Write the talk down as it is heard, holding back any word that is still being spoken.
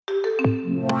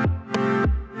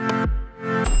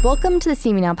Welcome to the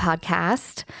See Me Now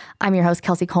podcast. I'm your host,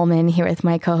 Kelsey Coleman, here with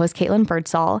my co-host, Caitlin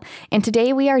Birdsall. And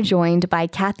today we are joined by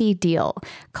Kathy Diehl,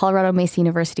 Colorado Mesa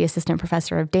University Assistant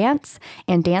Professor of Dance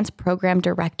and Dance Program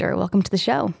Director. Welcome to the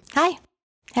show. Hi.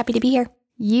 Happy to be here.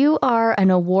 You are an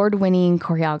award-winning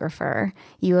choreographer.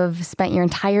 You have spent your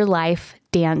entire life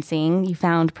dancing. You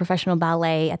found professional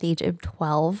ballet at the age of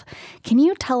 12. Can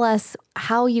you tell us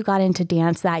how you got into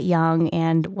dance that young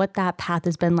and what that path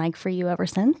has been like for you ever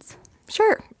since?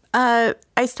 Sure. I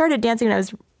started dancing when I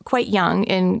was quite young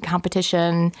in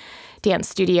competition dance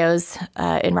studios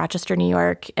in Rochester, New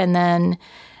York. And then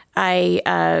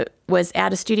I was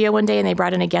at a studio one day and they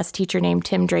brought in a guest teacher named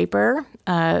Tim Draper,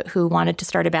 who wanted to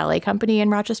start a ballet company in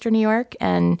Rochester, New York.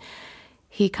 And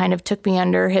he kind of took me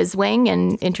under his wing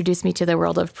and introduced me to the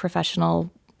world of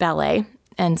professional ballet.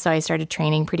 And so I started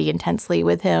training pretty intensely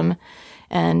with him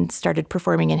and started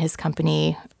performing in his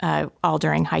company all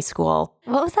during high school.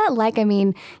 What was that like? I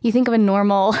mean, you think of a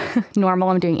normal,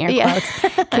 I'm doing air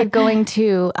quotes, kid going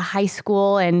to a high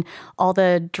school and all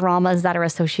the dramas that are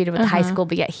associated with high school,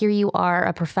 but yet here you are,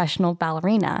 a professional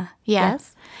ballerina. Yeah.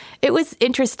 Yes? It was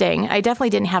interesting. I definitely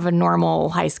didn't have a normal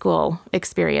high school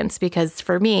experience because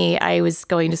for me, I was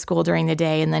going to school during the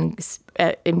day and then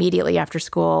immediately after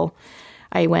school,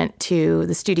 I went to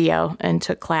the studio and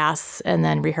took class and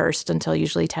then rehearsed until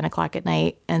usually 10 o'clock at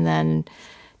night and then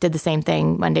did the same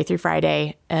thing Monday through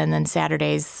Friday. And then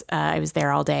Saturdays, I was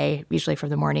there all day, usually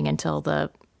from the morning until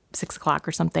the 6 o'clock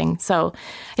or something. So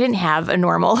I didn't have a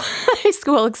normal high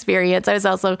school experience. I was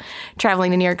also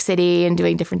traveling to New York City and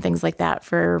doing different things like that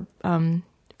for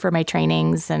my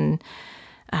trainings. And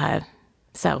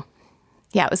so,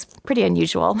 yeah, it was pretty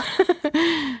unusual.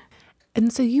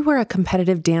 And so you were a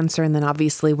competitive dancer and then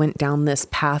obviously went down this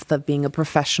path of being a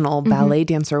professional ballet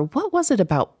dancer. What was it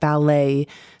about ballet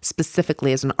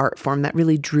specifically as an art form that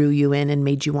really drew you in and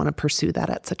made you want to pursue that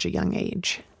at such a young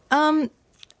age?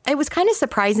 It was kind of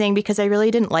surprising because I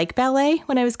really didn't like ballet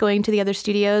when I was going to the other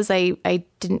studios. I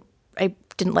didn't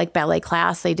like ballet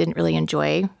class. I didn't really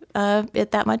enjoy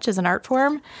it that much as an art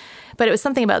form. But it was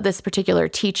something about this particular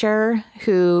teacher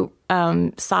who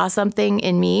saw something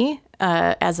in me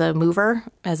as a mover,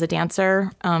 as a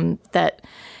dancer, that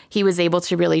he was able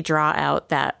to really draw out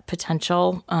that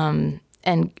potential and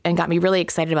got me really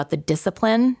excited about the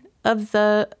discipline of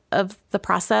the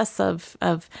process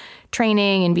of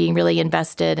training and being really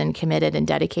invested and committed and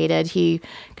dedicated. He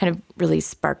kind of really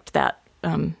sparked that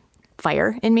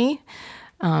fire in me.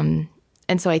 And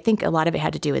so I think a lot of it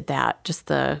had to do with that, just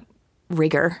the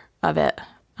rigor of it.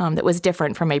 That was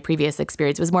different from my previous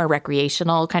experience. It was more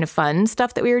recreational, kind of fun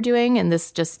stuff that we were doing, and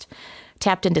this just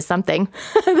tapped into something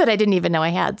that I didn't even know I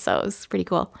had, so it was pretty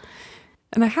cool.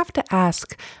 And I have to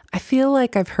ask, I feel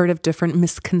like I've heard of different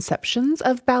misconceptions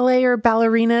of ballet or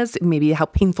ballerinas, maybe how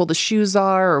painful the shoes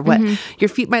are or what your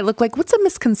feet might look like. What's a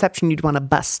misconception you'd want to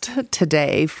bust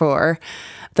today for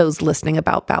those listening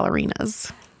about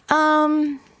ballerinas?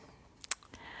 I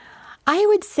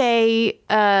would say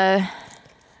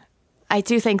I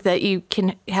do think that you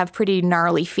can have pretty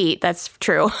gnarly feet. That's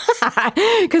true,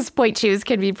 because point shoes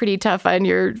can be pretty tough on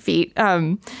your feet.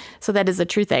 So that is a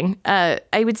true thing. I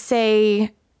would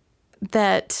say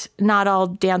that not all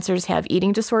dancers have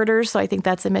eating disorders. So I think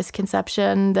that's a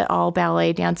misconception that all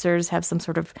ballet dancers have some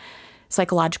sort of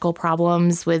psychological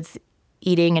problems with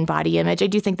eating and body image. I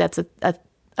do think that's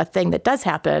a thing that does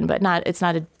happen, but it's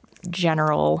not a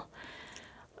general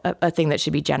a thing that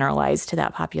should be generalized to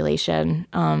that population.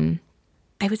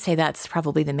 I would say that's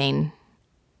probably the main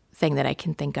thing that I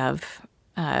can think of.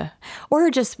 Or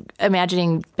just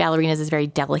imagining ballerinas as very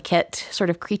delicate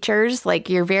sort of creatures. Like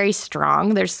you're very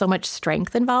strong. There's so much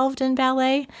strength involved in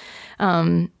ballet.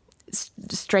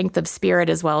 Strength of spirit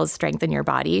as well as strength in your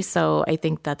body. So I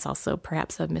think that's also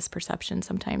perhaps a misperception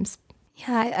sometimes.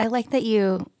 Yeah, I like that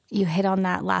you hit on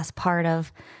that last part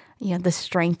of the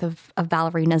strength of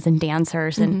ballerinas and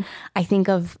dancers. And I think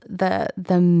of the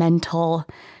mental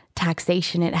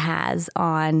taxation it has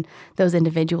on those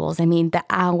individuals. I mean, the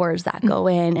hours that go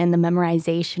in and the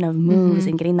memorization of moves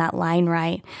and getting that line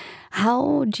right.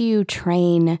 How do you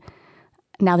train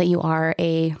now that you are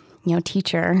a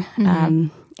teacher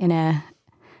and a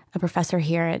professor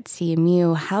here at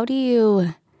CMU? How do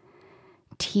you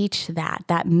teach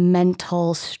that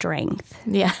mental strength?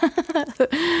 Yeah,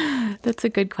 that's a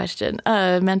good question.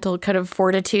 Mental kind of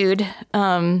fortitude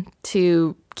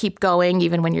to keep going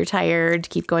even when you're tired,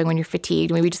 keep going when you're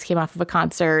fatigued. I mean, we just came off of a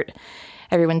concert.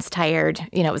 Everyone's tired.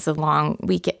 It was a long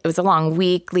week. It was a long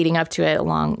week leading up to it, a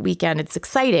long weekend. It's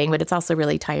exciting, but it's also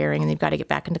really tiring. And you've got to get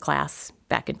back into class,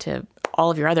 back into all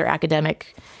of your other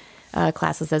academic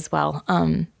classes as well.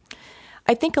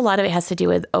 I think a lot of it has to do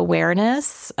with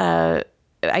awareness. I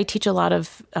teach a lot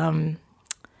of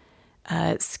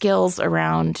skills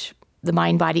around the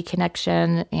mind-body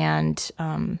connection and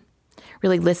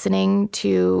really listening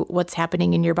to what's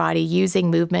happening in your body,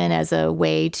 using movement as a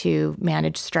way to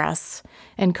manage stress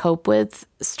and cope with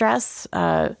stress,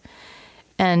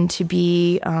 and to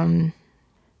be,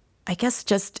 I guess,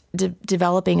 just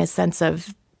developing a sense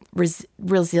of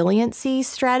resiliency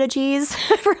strategies,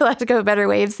 for lack of a better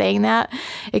way of saying that.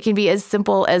 It can be as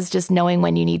simple as just knowing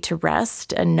when you need to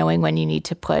rest and knowing when you need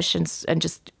to push, and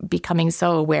just becoming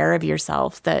so aware of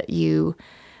yourself that you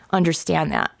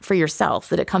understand that for yourself,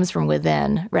 that it comes from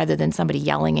within rather than somebody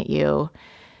yelling at you.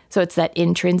 So it's that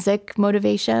intrinsic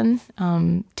motivation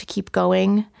to keep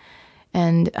going.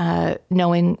 And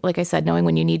knowing, like I said, knowing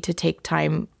when you need to take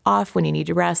time off, when you need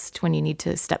to rest, when you need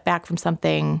to step back from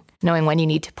something, knowing when you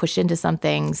need to push into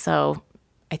something. So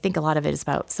I think a lot of it is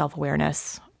about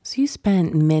self-awareness. So you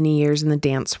spent many years in the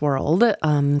dance world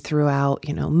throughout,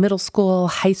 middle school,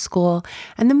 high school.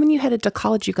 And then when you headed to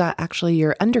college, you got actually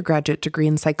your undergraduate degree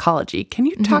in psychology. Can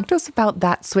you talk to us about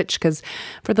that switch? Because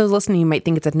for those listening, you might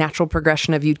think it's a natural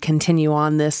progression of you'd continue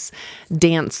on this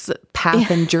dance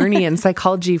path and journey. And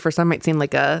psychology for some might seem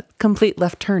like a complete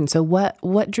left turn. So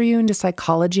what drew you into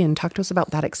psychology, and talk to us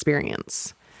about that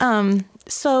experience?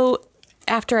 So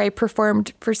after I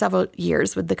performed for several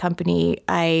years with the company,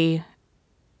 I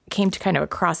came to kind of a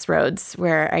crossroads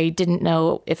where I didn't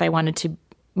know if I wanted to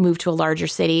move to a larger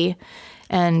city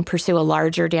and pursue a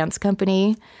larger dance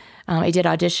company. I did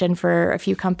audition for a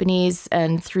few companies,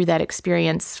 and through that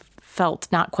experience felt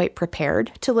not quite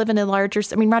prepared to live in a larger,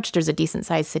 Rochester's a decent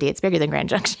sized city. It's bigger than Grand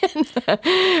Junction,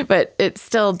 but it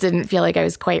still didn't feel like I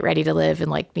was quite ready to live in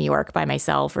like New York by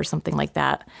myself or something like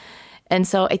that. And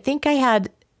so I think I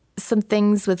had some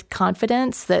things with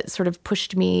confidence that sort of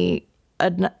pushed me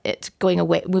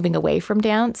moving away from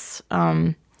dance,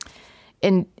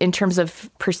 in terms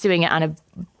of pursuing it on a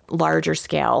larger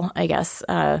scale, I guess.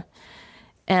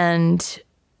 And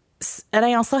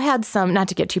I also had some, not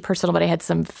to get too personal, but I had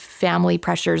some family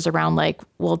pressures around like,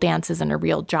 well, dance isn't a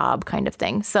real job kind of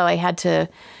thing. So I had to,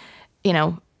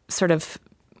 sort of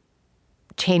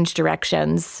change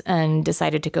directions and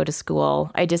decided to go to school.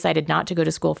 I decided not to go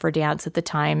to school for dance at the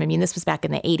time. This was back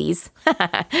in the 80s.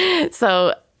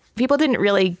 So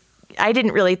I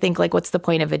didn't really think like, what's the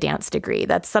point of a dance degree?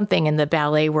 That's something in the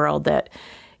ballet world that,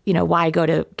 why go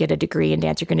to get a degree in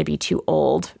dance? You're going to be too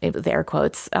old, with air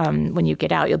quotes. When you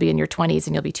get out, you'll be in your 20s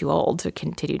and you'll be too old to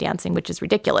continue dancing, which is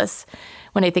ridiculous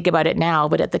when I think about it now.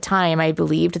 But at the time, I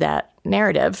believed that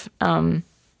narrative. And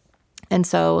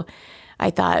so I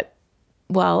thought,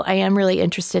 well, I am really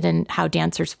interested in how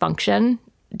dancers function,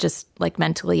 just like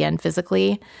mentally and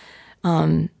physically.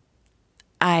 My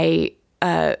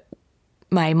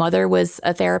mother was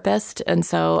a therapist, and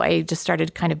so I just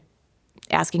started kind of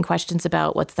asking questions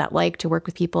about what's that like to work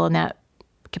with people in that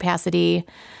capacity,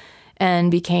 and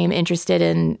became interested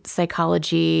in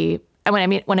psychology.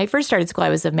 When I first started school, I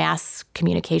was a mass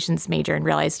communications major and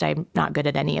realized I'm not good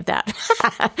at any of that.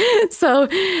 So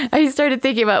I started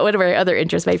thinking about what are my other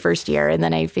interests my first year, and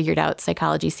then I figured out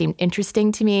psychology seemed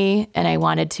interesting to me, and I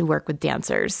wanted to work with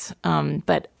dancers.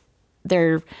 But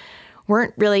there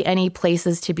weren't really any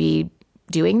places to be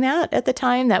doing that at the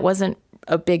time. That wasn't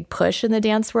a big push in the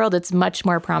dance world. It's much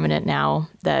more prominent now,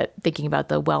 that thinking about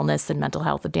the wellness and mental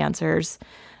health of dancers.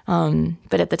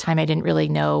 But at the time, I didn't really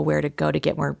know where to go to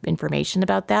get more information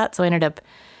about that. So I ended up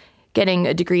getting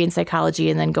a degree in psychology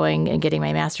and then going and getting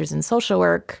my master's in social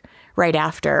work right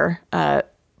after,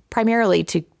 primarily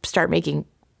to start making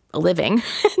a living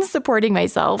and supporting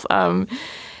myself. And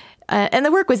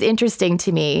the work was interesting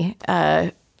to me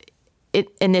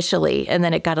initially, and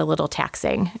then it got a little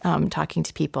taxing, talking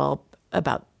to people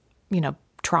about,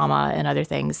 trauma and other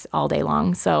things all day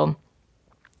long. So,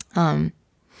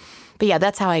 but yeah,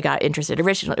 that's how I got interested.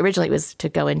 Originally it was to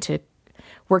go into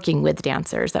working with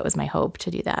dancers. That was my hope, to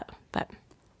do that. But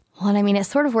well, it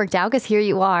sort of worked out, because here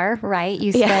you are, right?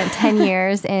 You spent 10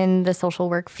 years in the social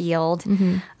work field,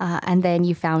 and then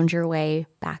you found your way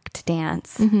back to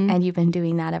dance, and you've been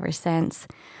doing that ever since.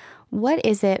 What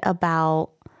is it about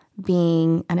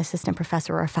being an assistant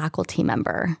professor or a faculty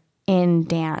member in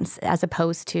dance, as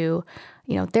opposed to,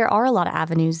 there are a lot of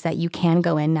avenues that you can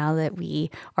go in now that we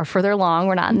are further along.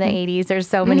 We're not in the 80s. There's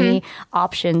so many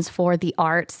options for the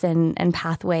arts and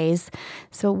pathways.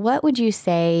 So what would you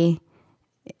say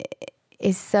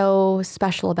is so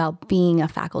special about being a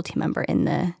faculty member in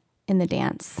the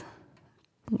dance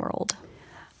world?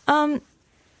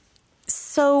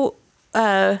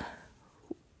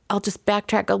 I'll just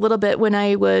backtrack a little bit. When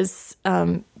I was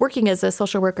working as a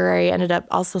social worker, I ended up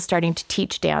also starting to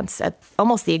teach dance at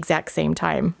almost the exact same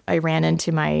time. I ran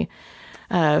into my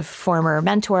former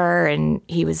mentor, and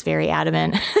he was very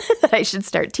adamant that I should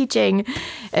start teaching.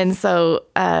 And so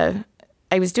I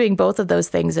was doing both of those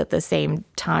things at the same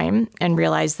time and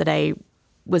realized that I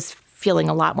was feeling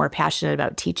a lot more passionate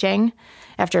about teaching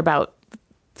after about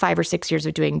 5 or 6 years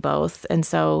of doing both. And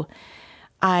so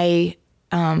I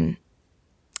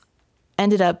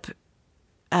ended up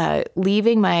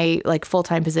leaving my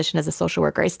full-time position as a social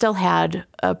worker. I still had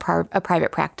a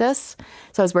private practice,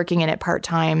 so I was working in it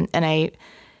part-time, and I,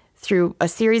 through a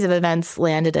series of events,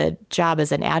 landed a job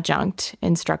as an adjunct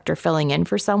instructor filling in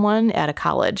for someone at a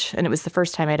college. And it was the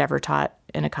first time I'd ever taught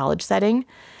in a college setting.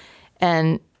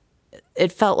 And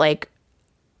it felt like,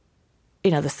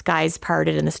 the skies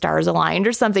parted and the stars aligned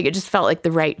or something. It just felt like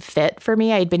the right fit for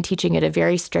me. I had been teaching at a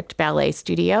very strict ballet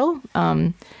studio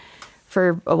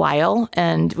for a while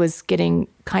and was getting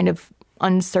kind of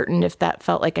uncertain if that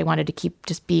felt like I wanted to keep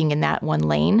just being in that one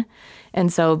lane.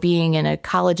 And so being in a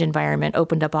college environment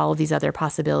opened up all of these other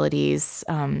possibilities.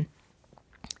 And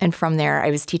from there,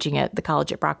 I was teaching at the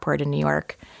college at Brockport in New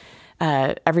York.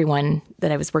 Everyone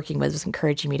that I was working with was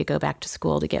encouraging me to go back to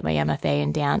school to get my MFA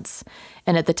in dance.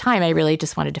 And at the time, I really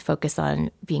just wanted to focus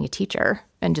on being a teacher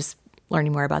and just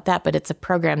learning more about that. But it's a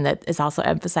program that is also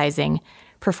emphasizing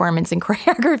performance and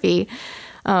choreography.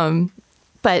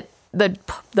 But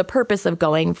the purpose of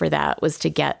going for that was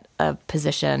to get a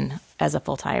position as a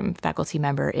full-time faculty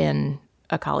member in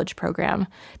a college program,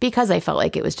 because I felt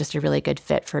like it was just a really good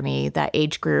fit for me, that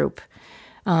age group,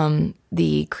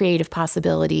 the creative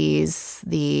possibilities,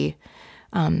 the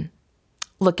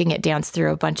looking at dance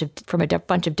through from a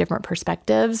bunch of different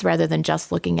perspectives rather than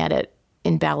just looking at it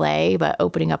in ballet, but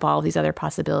opening up all of these other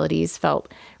possibilities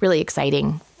felt really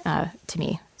exciting to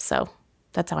me. So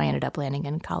that's how I ended up landing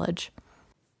in college.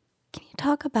 Can you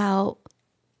talk about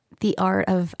the art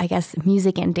of, I guess,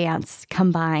 music and dance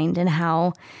combined, and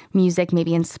how music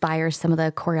maybe inspires some of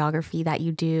the choreography that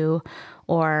you do,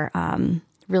 or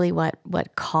really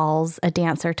what calls a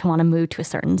dancer to want to move to a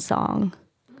certain song?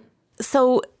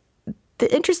 So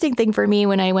the interesting thing for me,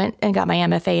 when I went and got my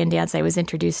MFA in dance, I was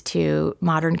introduced to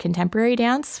modern contemporary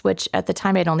dance, which at the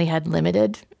time I'd only had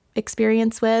limited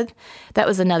experience with. That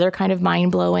was another kind of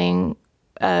mind-blowing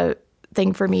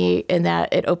thing for me, in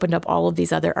that it opened up all of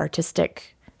these other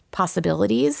artistic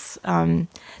possibilities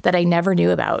that I never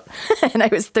knew about. And I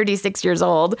was 36 years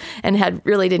old and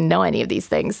really didn't know any of these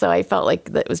things. So I felt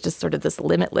like that was just sort of this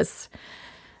limitless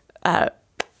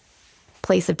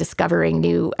place of discovering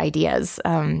new ideas.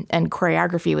 And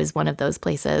choreography was one of those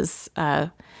places.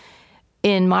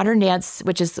 In modern dance,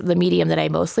 which is the medium that I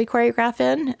mostly choreograph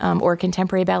in, or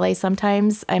contemporary ballet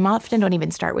sometimes, I often don't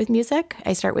even start with music.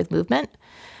 I start with movement.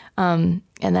 And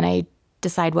then I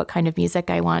decide what kind of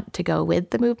music I want to go with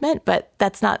the movement. But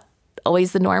that's not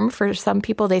always the norm for some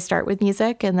people. They start with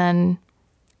music and then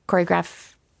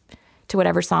choreograph to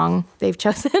whatever song they've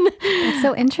chosen. It's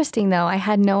so interesting, though. I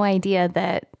had no idea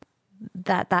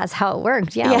that's how it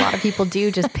worked. Yeah, a lot of people do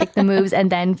just pick the moves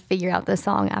and then figure out the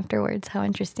song afterwards. How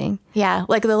interesting. Yeah,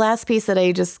 like the last piece that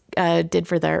I just did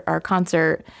for our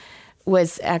concert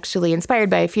was actually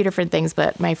inspired by a few different things,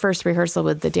 but my first rehearsal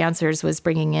with the dancers was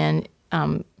bringing in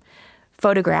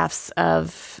photographs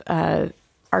of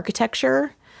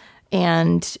architecture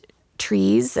and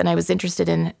trees, and I was interested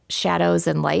in shadows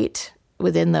and light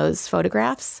within those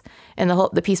photographs. And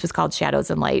the piece was called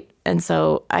Shadows and Light. And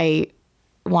so I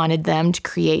wanted them to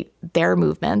create their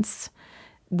movements.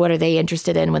 What are they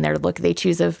interested in when they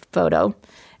choose a photo?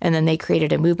 And then they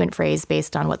created a movement phrase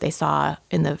based on what they saw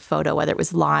in the photo, whether it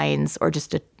was lines or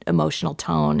just an emotional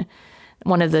tone.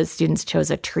 One of the students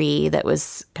chose a tree that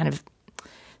was kind of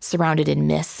surrounded in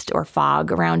mist or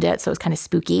fog around it, so it was kind of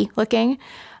spooky looking.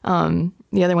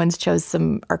 The other ones chose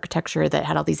some architecture that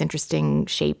had all these interesting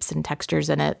shapes and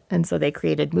textures in it, and so they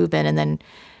created movement. And then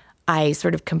I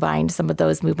sort of combined some of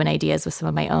those movement ideas with some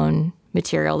of my own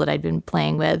material that I'd been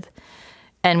playing with,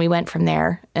 and we went from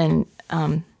there. And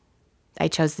I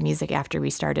chose the music after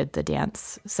we started the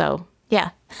dance. So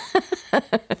yeah.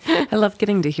 I love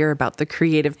getting to hear about the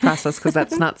creative process, because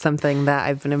that's not something that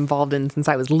I've been involved in since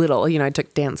I was little. I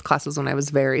took dance classes when I was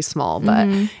very small, but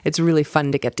it's really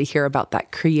fun to get to hear about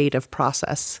that creative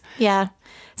process. Yeah.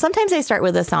 Sometimes I start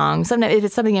with a song. Sometimes if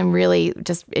it's something I'm really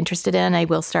just interested in, I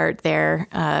will start there.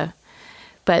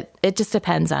 But it just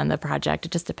depends on the project.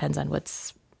 It just depends on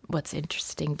what's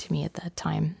interesting to me at that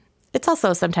time. It's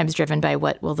also sometimes driven by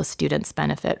what will the students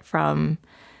benefit from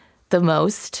the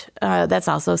most. That's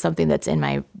also something that's in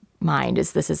my mind,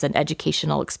 is this is an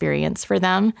educational experience for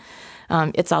them.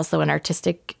 It's also an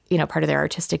artistic part of their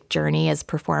artistic journey as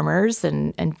performers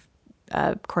and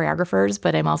choreographers,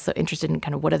 but I'm also interested in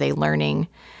kind of what are they learning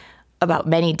about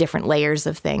many different layers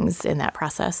of things in that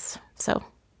process. So,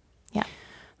 yeah.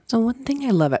 So one thing I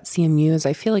love at CMU is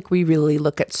I feel like we really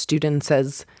look at students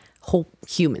as whole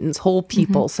humans, whole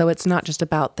people. So it's not just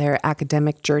about their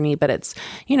academic journey, but it's,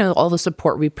 all the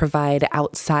support we provide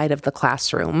outside of the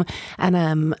classroom.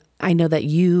 And I know that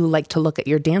you like to look at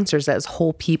your dancers as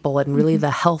whole people and really the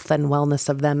health and wellness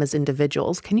of them as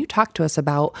individuals. Can you talk to us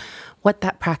about what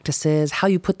that practice is, how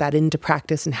you put that into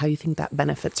practice, and how you think that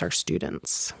benefits our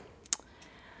students?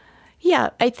 Yeah,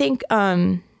 I think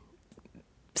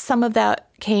some of that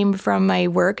came from my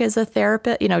work as a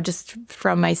therapist, just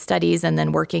from my studies and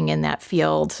then working in that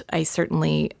field. I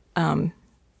certainly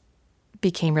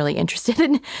became really interested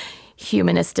in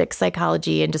humanistic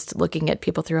psychology and just looking at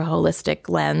people through a holistic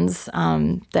lens,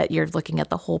 that you're looking at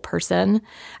the whole person.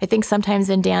 I think sometimes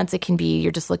in dance, it can be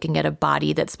you're just looking at a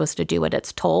body that's supposed to do what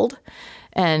it's told.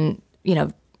 And,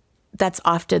 that's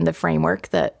often the framework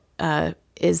that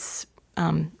is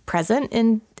present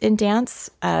in dance.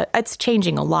 It's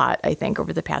changing a lot, I think,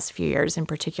 over the past few years in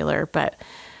particular. But,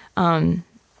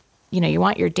 you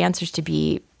want your dancers to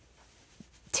be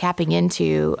tapping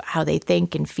into how they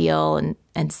think and feel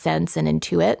and sense and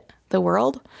intuit the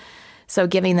world. So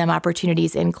giving them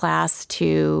opportunities in class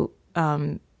to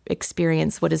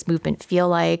experience what does movement feel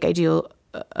like. I do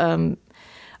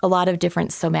a lot of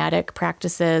different somatic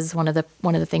practices. One of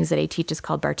the things that I teach is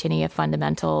called Bartinia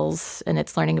Fundamentals, and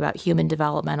it's learning about human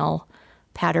developmental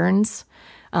patterns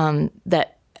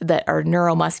that are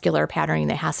neuromuscular patterning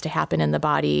that has to happen in the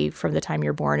body from the time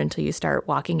you're born until you start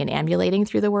walking and ambulating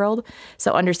through the world.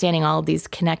 So understanding all of these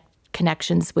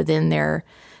connections within their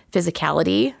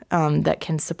physicality that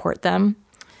can support them.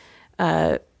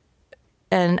 And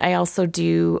I also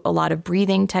do a lot of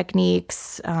breathing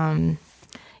techniques,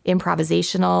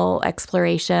 improvisational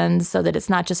explorations, so that it's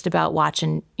not just about watch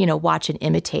and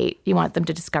imitate. You want them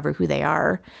to discover who they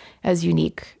are as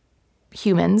unique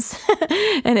humans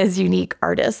and as unique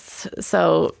artists.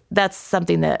 So that's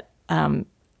something that I'm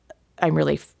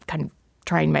really kind of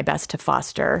trying my best to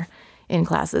foster in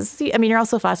classes. You're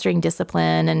also fostering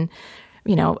discipline and,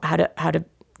 how to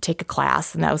take a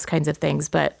class and those kinds of things.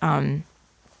 But I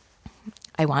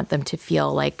want them to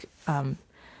feel like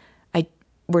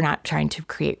we're not trying to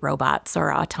create robots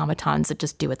or automatons that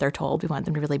just do what they're told. We want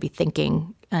them to really be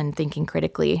thinking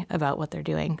critically about what they're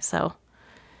doing. So.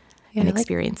 And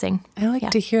experiencing. I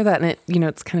like to hear that. And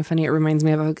it's kind of funny. It reminds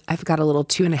me of, I've got a little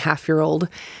 2.5-year-old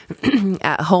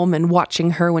at home, and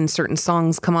watching her when certain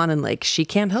songs come on and she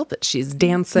can't help it. She's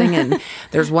dancing. And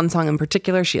there's one song in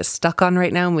particular she is stuck on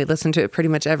right now. And we listen to it pretty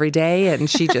much every day. And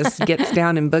she just gets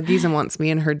down and boogies and wants me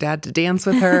and her dad to dance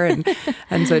with her.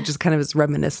 And so it just kind of is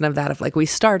reminiscent of that, of we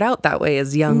start out that way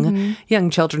as young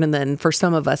children. And then for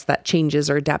some of us that changes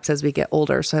or adapts as we get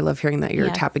older. So I love hearing that you're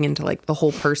tapping into the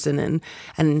whole person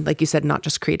and like you said, not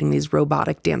just creating these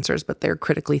robotic dancers, but they're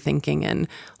critically thinking and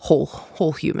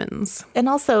whole humans. And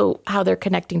also how they're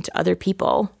connecting to other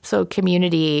people. So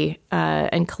community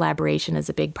and collaboration is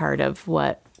a big part of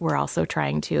what we're also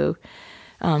trying to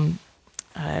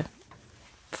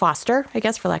foster, I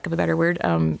guess, for lack of a better word,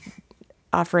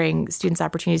 offering students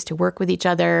opportunities to work with each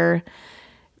other,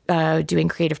 doing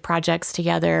creative projects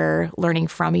together, learning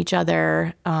from each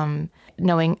other,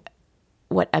 knowing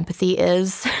what empathy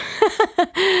is,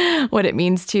 what it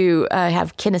means to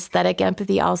have kinesthetic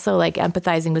empathy also,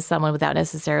 empathizing with someone without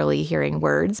necessarily hearing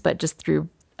words, but just through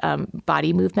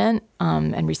body movement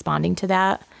and responding to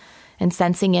that and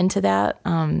sensing into that.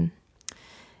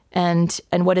 And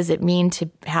what does it mean to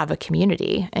have a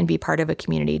community and be part of a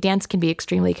community? Dance can be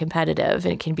extremely competitive,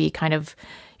 and it can be kind of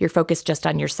you're focused just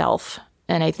on yourself.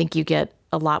 And I think you get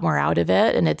a lot more out of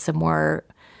it, and it's a more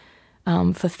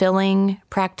fulfilling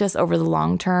practice over the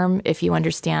long term if you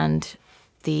understand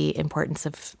the importance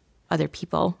of other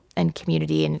people and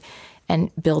community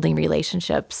and building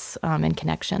relationships and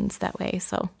connections that way.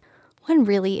 So one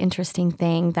really interesting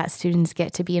thing that students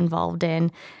get to be involved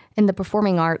in the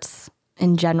performing arts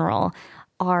in general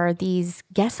are these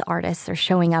guest artists are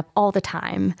showing up all the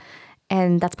time.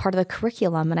 And that's part of the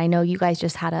curriculum. And I know you guys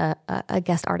just had a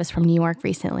guest artist from New York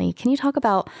recently. Can you talk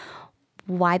about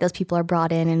why those people are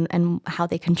brought in and how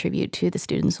they contribute to the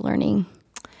students' learning?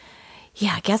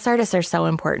 Yeah, guest artists are so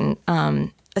important,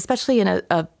 especially in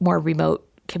a more remote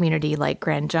community like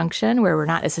Grand Junction, where we're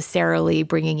not necessarily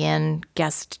bringing in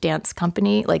guest dance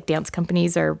company, like dance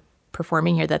companies are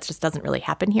performing here. That just doesn't really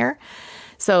happen here.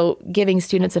 So giving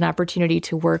students an opportunity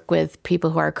to work with people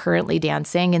who are currently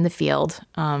dancing in the field.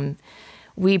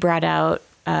 We brought out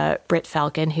Britt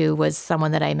Falcon, who was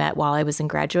someone that I met while I was in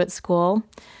graduate school.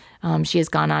 She has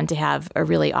gone on to have a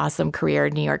really awesome career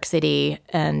in New York City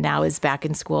and now is back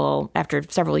in school after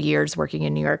several years working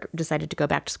in New York, decided to go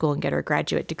back to school and get her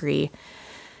graduate degree.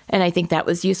 And I think that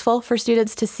was useful for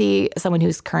students to see someone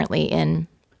who's currently in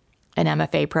an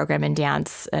MFA program in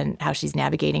dance and how she's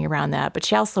navigating around that. But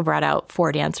she also brought out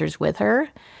 4 dancers with her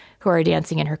who are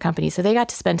dancing in her company. So they got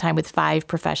to spend time with 5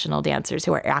 professional dancers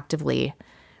who are actively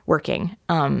working.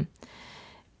 And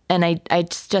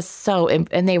it's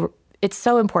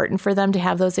so important for them to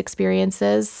have those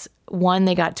experiences. One,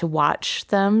 they got to watch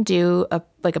them do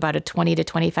about a 20 to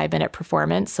 25 minute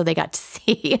performance. So they got to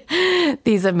see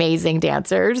these amazing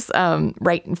dancers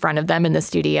right in front of them in the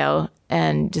studio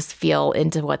and just feel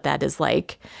into what that is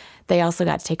like. They also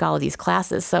got to take all of these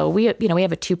classes. So we have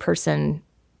a 2-person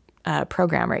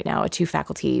program right now,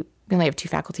 we only have 2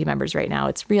 faculty members right now.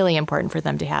 It's really important for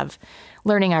them to have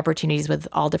learning opportunities with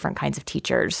all different kinds of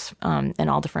teachers and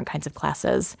all different kinds of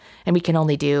classes. And we can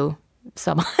only do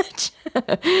so much.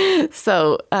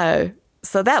 So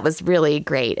that was really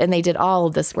great. And they did all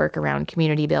of this work around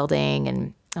community building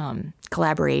and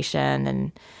collaboration.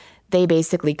 And they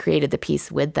basically created the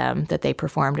piece with them that they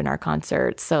performed in our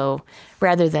concert. So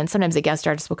rather than sometimes a guest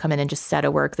artist will come in and just set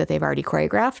a work that they've already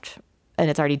choreographed and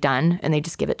it's already done and they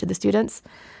just give it to the students.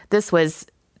 This was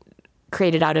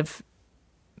created out of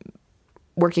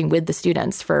working with the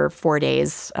students for 4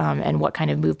 days and what kind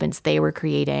of movements they were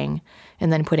creating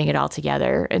and then putting it all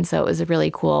together. And so it was a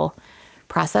really cool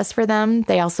process for them.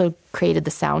 They also created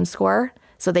the sound score.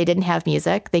 So they didn't have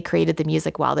music. They created the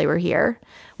music while they were here.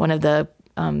 One of the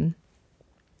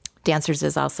dancers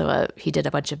is also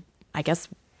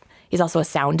he's also a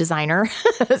sound designer.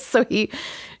 So he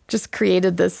just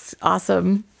created this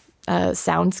awesome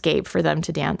soundscape for them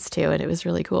to dance to. And it was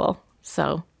really cool.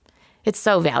 So it's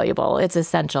so valuable. It's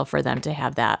essential for them to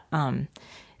have that,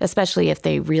 especially if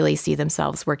they really see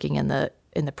themselves working in the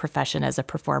profession as a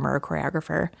performer or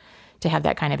choreographer, to have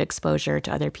that kind of exposure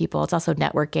to other people. It's also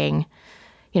networking.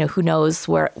 Who knows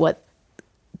what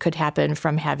could happen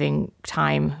from having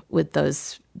time with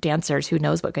those dancers? Who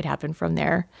knows what could happen from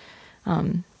there?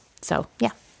 So,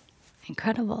 yeah.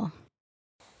 Incredible.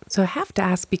 So I have to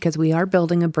ask, because we are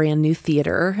building a brand new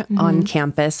theater on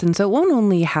campus. And so it won't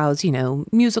only house,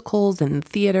 musicals and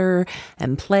theater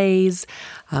and plays,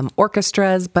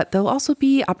 orchestras, but there'll also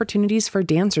be opportunities for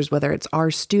dancers, whether it's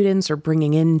our students or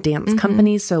bringing in dance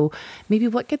companies. So maybe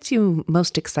what gets you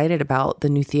most excited about the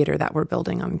new theater that we're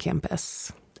building on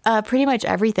campus? Pretty much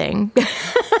everything.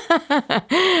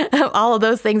 All of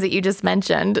those things that you just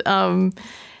mentioned.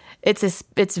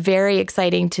 It's very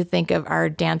exciting to think of our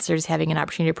dancers having an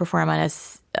opportunity to perform in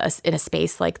a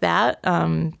space like that.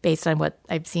 Based on what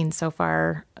I've seen so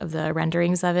far of the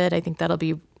renderings of it, I think that'll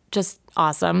be just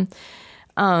awesome.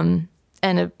 And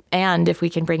if we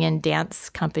can bring in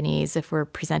dance companies, if we're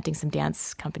presenting some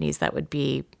dance companies, that would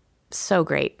be so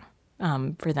great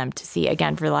for them to see.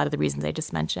 Again, for a lot of the reasons I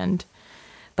just mentioned.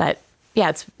 But yeah,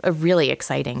 it's a really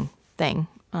exciting thing.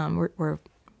 We're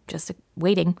just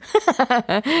waiting.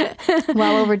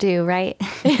 Well overdue, right?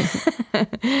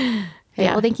 Yeah.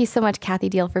 Well, thank you so much, Kathy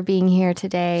Diehl, for being here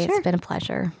today. Sure. It's been a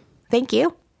pleasure. Thank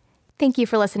you. Thank you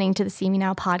for listening to the See Me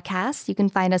Now podcast. You can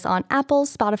find us on Apple,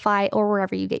 Spotify, or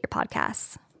wherever you get your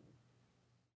podcasts.